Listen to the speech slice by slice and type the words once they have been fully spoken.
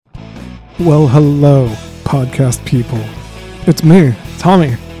Well, hello, podcast people. It's me,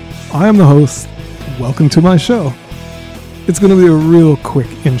 Tommy. I am the host. Welcome to my show. It's going to be a real quick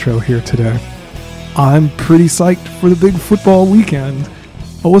intro here today. I'm pretty psyched for the big football weekend.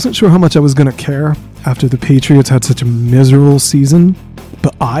 I wasn't sure how much I was going to care after the Patriots had such a miserable season,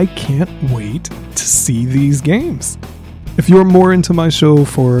 but I can't wait to see these games. If you're more into my show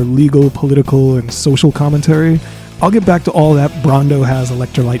for legal, political, and social commentary, I'll get back to all that Brondo has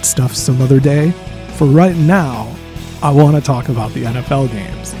electrolyte stuff some other day. For right now, I want to talk about the NFL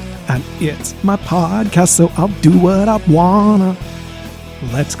games. And it's my podcast, so I'll do what I wanna.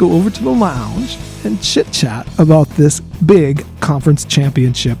 Let's go over to the lounge and chit-chat about this big conference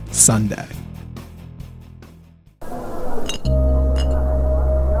championship Sunday.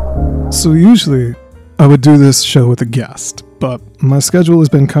 So usually, I would do this show with a guest, but my schedule has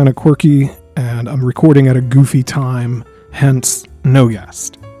been kind of quirky, and I'm recording at a goofy time, hence no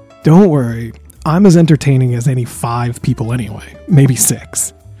guest. Don't worry, I'm as entertaining as any 5 people anyway, maybe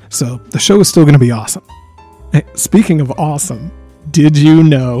 6. So the show is still going to be awesome. Hey, speaking of awesome, did you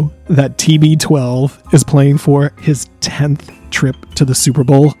know that TB12 is playing for his 10th trip to the Super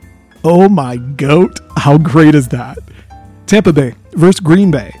Bowl? Oh my goat, how great is that? Tampa Bay versus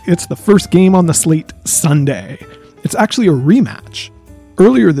Green Bay. It's the first game on the slate Sunday. It's actually a rematch.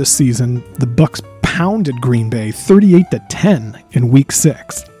 Earlier this season, the Bucs pounded Green Bay 38-10 in Week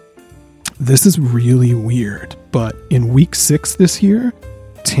 6. This is really weird, but in Week 6 this year,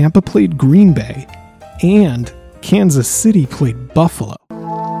 Tampa played Green Bay and Kansas City played Buffalo.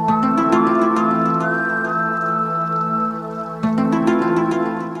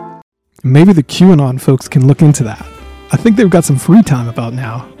 Maybe the QAnon folks can look into that. I think they've got some free time about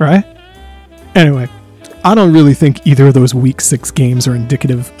now, right? Anyway, I don't really think either of those Week 6 games are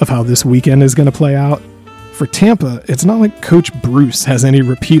indicative of how this weekend is going to play out. For Tampa, it's not like Coach Bruce has any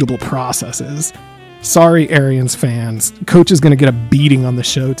repeatable processes. Sorry, Arians fans. Coach is going to get a beating on the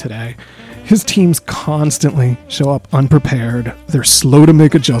show today. His teams constantly show up unprepared. They're slow to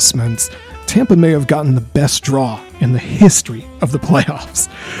make adjustments. Tampa may have gotten the best draw in the history of the playoffs.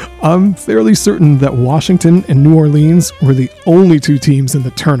 I'm fairly certain that Washington and New Orleans were the only 2 teams in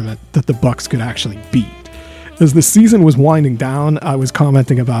the tournament that the Bucs could actually beat. As the season was winding down, I was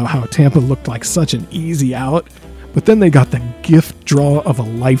commenting about how Tampa looked like such an easy out, but then they got the gift draw of a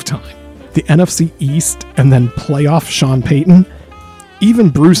lifetime. The NFC East and then playoff Sean Payton. Even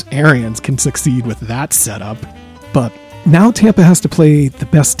Bruce Arians can succeed with that setup, but now Tampa has to play the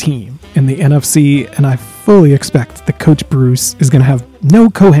best team in the NFC, and I fully expect that Coach Bruce is going to have no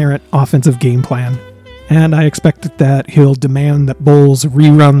coherent offensive game plan. And I expect that he'll demand that Bowles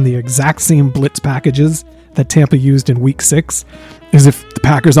rerun the exact same blitz packages that Tampa used in Week 6, as if the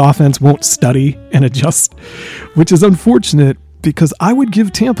Packers offense won't study and adjust, which is unfortunate because I would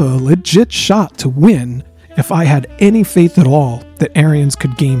give Tampa a legit shot to win if I had any faith at all that Arians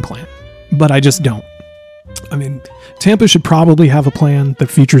could game plan. But I just don't. I mean, Tampa should probably have a plan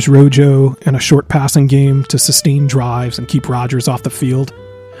that features Rojo and a short passing game to sustain drives and keep Rodgers off the field.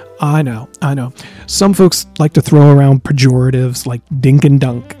 I know. Some folks like to throw around pejoratives like dink and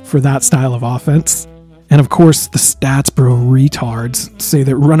dunk for that style of offense. And of course, the stats bro retards say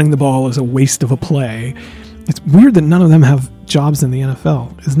that running the ball is a waste of a play. It's weird that none of them have jobs in the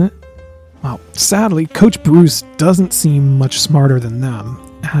NFL, isn't it? Well, sadly, Coach Bruce doesn't seem much smarter than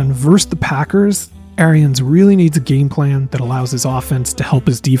them. And versus the Packers, Arians really needs a game plan that allows his offense to help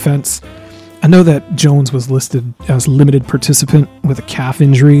his defense. I know that Jones was listed as limited participant with a calf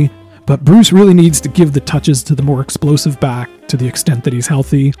injury, but Bruce really needs to give the touches to the more explosive back to the extent that he's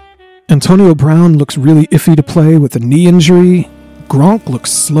healthy. Antonio Brown looks really iffy to play with a knee injury. Gronk looks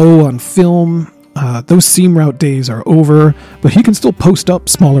slow on film. Those seam route days are over, but he can still post up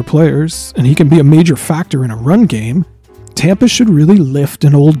smaller players, and he can be a major factor in a run game. Tampa should really lift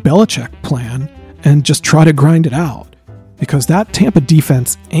an old Belichick plan and just try to grind it out, because that Tampa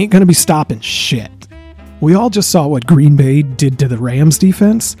defense ain't going to be stopping shit. We all just saw what Green Bay did to the Rams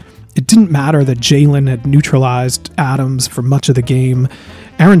defense. It didn't matter that Jalen had neutralized Adams for much of the game.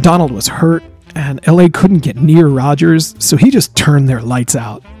 Aaron Donald was hurt, and LA couldn't get near Rodgers, so he just turned their lights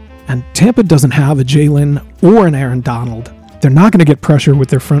out. And Tampa doesn't have a Jalen or an Aaron Donald. They're not going to get pressure with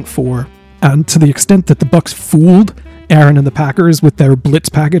their front 4. And to the extent that the Bucs fooled Aaron and the Packers with their blitz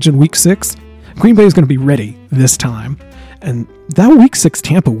package in Week 6, Green Bay is going to be ready this time. And that Week 6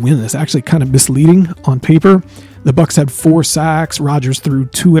 Tampa win is actually kind of misleading on paper. The Bucs had 4 sacks, Rodgers threw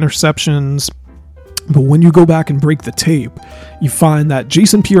 2 interceptions. But when you go back and break the tape, you find that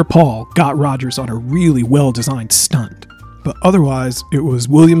Jason Pierre-Paul got Rodgers on a really well-designed stunt. But otherwise, it was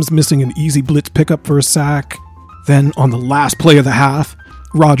Williams missing an easy blitz pickup for a sack. Then on the last play of the half,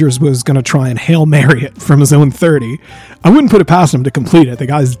 Rodgers was going to try and Hail Mary it from his own 30. I wouldn't put it past him to complete it. The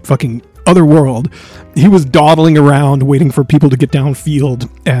guy's fucking otherworld. He was dawdling around waiting for people to get downfield,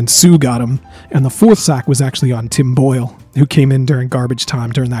 and Sue got him. And the fourth sack was actually on Tim Boyle, who came in during garbage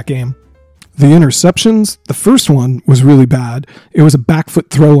time during that game. The interceptions, the first one was really bad. It was a back foot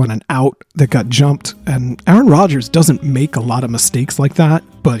throw on an out that got jumped, and Aaron Rodgers doesn't make a lot of mistakes like that,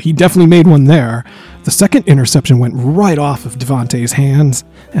 but he definitely made one there. The second interception went right off of Devontae's hands,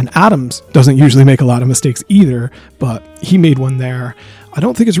 and Adams doesn't usually make a lot of mistakes either, but he made one there. I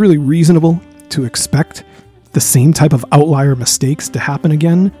don't think it's really reasonable to expect the same type of outlier mistakes to happen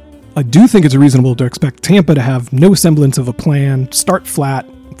again. I do think it's reasonable to expect Tampa to have no semblance of a plan, start flat,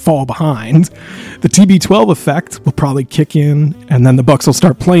 fall behind. The TB12 effect will probably kick in, and then the Bucs will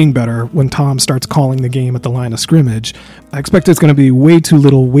start playing better when Tom starts calling the game at the line of scrimmage. I expect it's going to be way too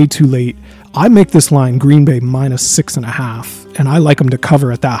little, way too late. I make this line Green Bay -6.5, and I like them to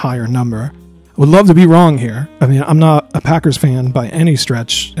cover at that higher number. I would love to be wrong here. I mean, I'm not a Packers fan by any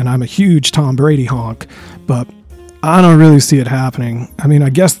stretch, and I'm a huge Tom Brady honk, but I don't really see it happening. I mean, I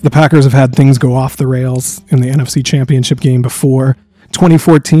guess the Packers have had things go off the rails in the NFC Championship game before.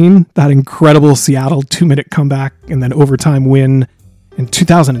 2014, that incredible Seattle 2-minute comeback and then overtime win. In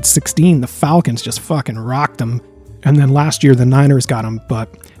 2016, the Falcons just fucking rocked them. And then last year, the Niners got them. But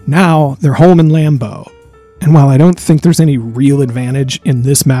now they're home in Lambeau. And while I don't think there's any real advantage in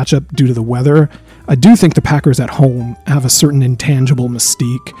this matchup due to the weather, I do think the Packers at home have a certain intangible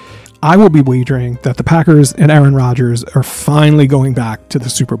mystique. I will be wagering that the Packers and Aaron Rodgers are finally going back to the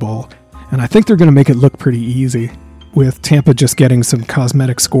Super Bowl. And I think they're going to make it look pretty easy, with Tampa just getting some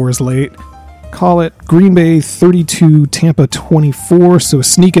cosmetic scores late. Call it Green Bay 32, Tampa 24, so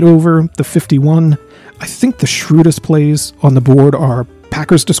sneak it over the 51. I think the shrewdest plays on the board are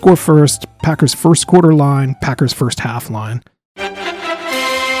Packers to score first, Packers first quarter line, Packers first half line.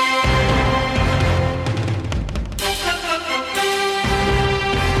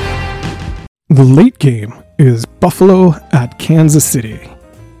 The late game is Buffalo at Kansas City.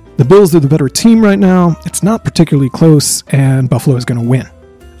 The Bills are the better team right now. It's not particularly close, and Buffalo is going to win.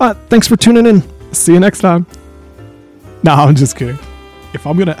 Thanks for tuning in. See you next time. Nah, I'm just kidding. If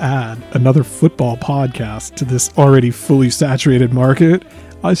I'm going to add another football podcast to this already fully saturated market,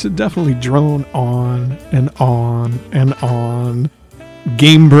 I should definitely drone on and on and on.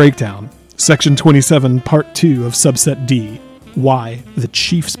 Game Breakdown, Section 27, Part 2 of Subset D. Why the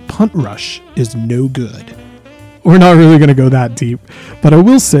Chiefs' punt rush is no good. We're not really going to go that deep, but I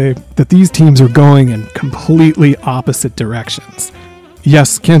will say that these teams are going in completely opposite directions.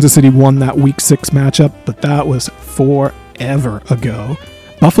 Yes, Kansas City won that Week 6 matchup, but that was forever ago.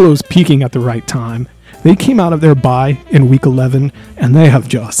 Buffalo's peaking at the right time. They came out of their bye in Week 11, and they have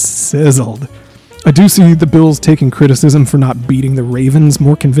just sizzled. I do see the Bills taking criticism for not beating the Ravens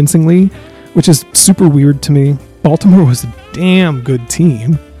more convincingly, which is super weird to me. Baltimore was a damn good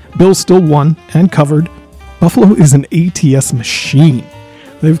team. Bills still won and covered. Buffalo is an ATS machine.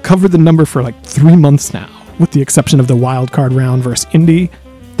 They've covered the number for like 3 months now, with the exception of the wild card round versus Indy.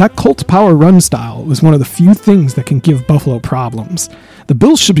 That Colts power run style was one of the few things that can give Buffalo problems. The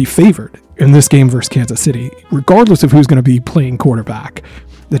Bills should be favored in this game versus Kansas City, regardless of who's going to be playing quarterback.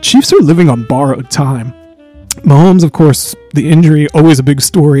 The Chiefs are living on borrowed time. Mahomes, of course, the injury, always a big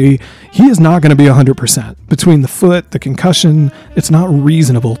story. He is not going to be 100%. Between the foot, the concussion, it's not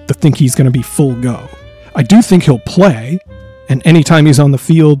reasonable to think he's going to be full go. I do think he'll play, and anytime he's on the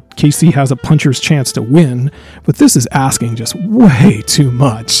field, KC has a puncher's chance to win, but this is asking just way too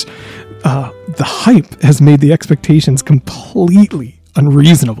much. The hype has made the expectations completely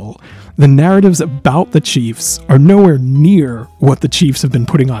unreasonable. The narratives about the Chiefs are nowhere near what the Chiefs have been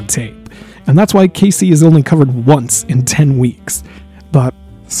putting on tape, and that's why KC is only covered once in 10 weeks. But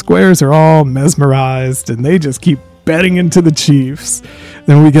squares are all mesmerized, and they just keep betting into the Chiefs.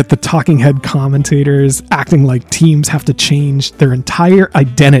 Then we get the talking head commentators acting like teams have to change their entire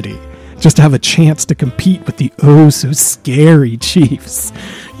identity just to have a chance to compete with the oh-so-scary Chiefs.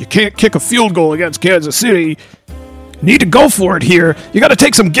 You can't kick a field goal against Kansas City. Need to go for it here. You got to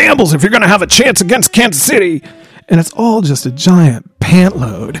take some gambles if you're going to have a chance against Kansas City. And it's all just a giant pant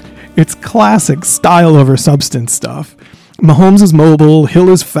load. It's classic style over substance stuff. Mahomes is mobile, Hill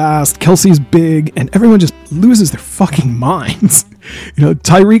is fast, Kelsey's big, and everyone just loses their fucking minds. You know,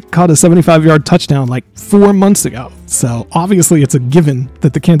 Tyreek caught a 75-yard touchdown like 4 months ago, so obviously it's a given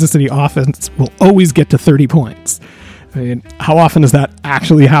that the Kansas City offense will always get to 30 points. I mean, how often is that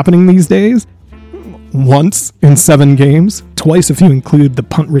actually happening these days? Once in 7 games, twice if you include the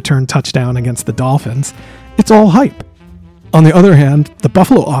punt return touchdown against the Dolphins. It's all hype. On the other hand, the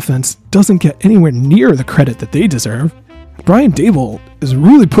Buffalo offense doesn't get anywhere near the credit that they deserve. Brian Daboll has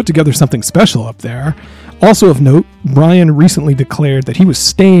really put together something special up there. Also of note, Brian recently declared that he was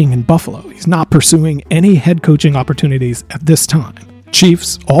staying in Buffalo. He's not pursuing any head coaching opportunities at this time.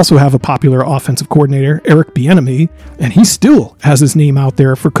 Chiefs also have a popular offensive coordinator, Eric Bieniemy, and he still has his name out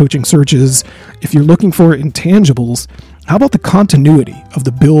there for coaching searches. If you're looking for intangibles, how about the continuity of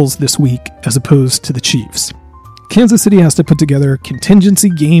the Bills this week as opposed to the Chiefs? Kansas City has to put together contingency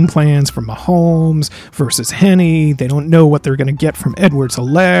game plans for Mahomes versus Henne. They don't know what they're going to get from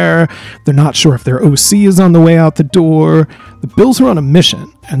Edwards-Helaire. They're not sure if their OC is on the way out the door. The Bills are on a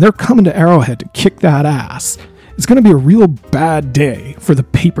mission, and they're coming to Arrowhead to kick that ass. It's going to be a real bad day for the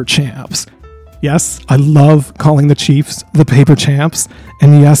paper champs. Yes, I love calling the Chiefs the paper champs,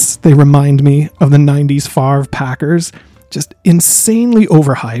 and yes, they remind me of the 90s Favre Packers. Just insanely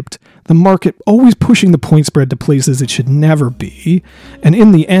overhyped, the market always pushing the point spread to places it should never be, and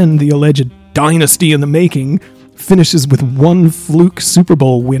in the end, the alleged dynasty in the making finishes with one fluke Super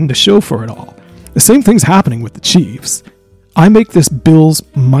Bowl win to show for it all. The same thing's happening with the Chiefs. I make this Bills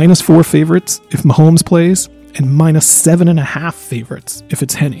 -4 favorites if Mahomes plays, and -7.5 favorites if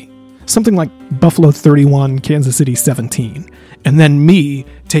it's Henne. Something like Buffalo 31, Kansas City 17, and then me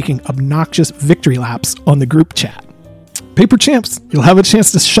taking obnoxious victory laps on the group chat. Paper champs, you'll have a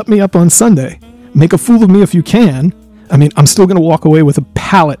chance to shut me up on Sunday. Make a fool of me if you can. I mean, I'm still going to walk away with a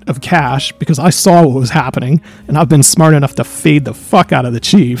pallet of cash because I saw what was happening, and I've been smart enough to fade the fuck out of the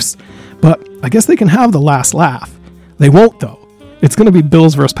Chiefs. But I guess they can have the last laugh. They won't, though. It's going to be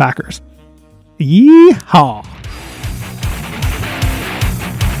Bills versus Packers. Yeehaw!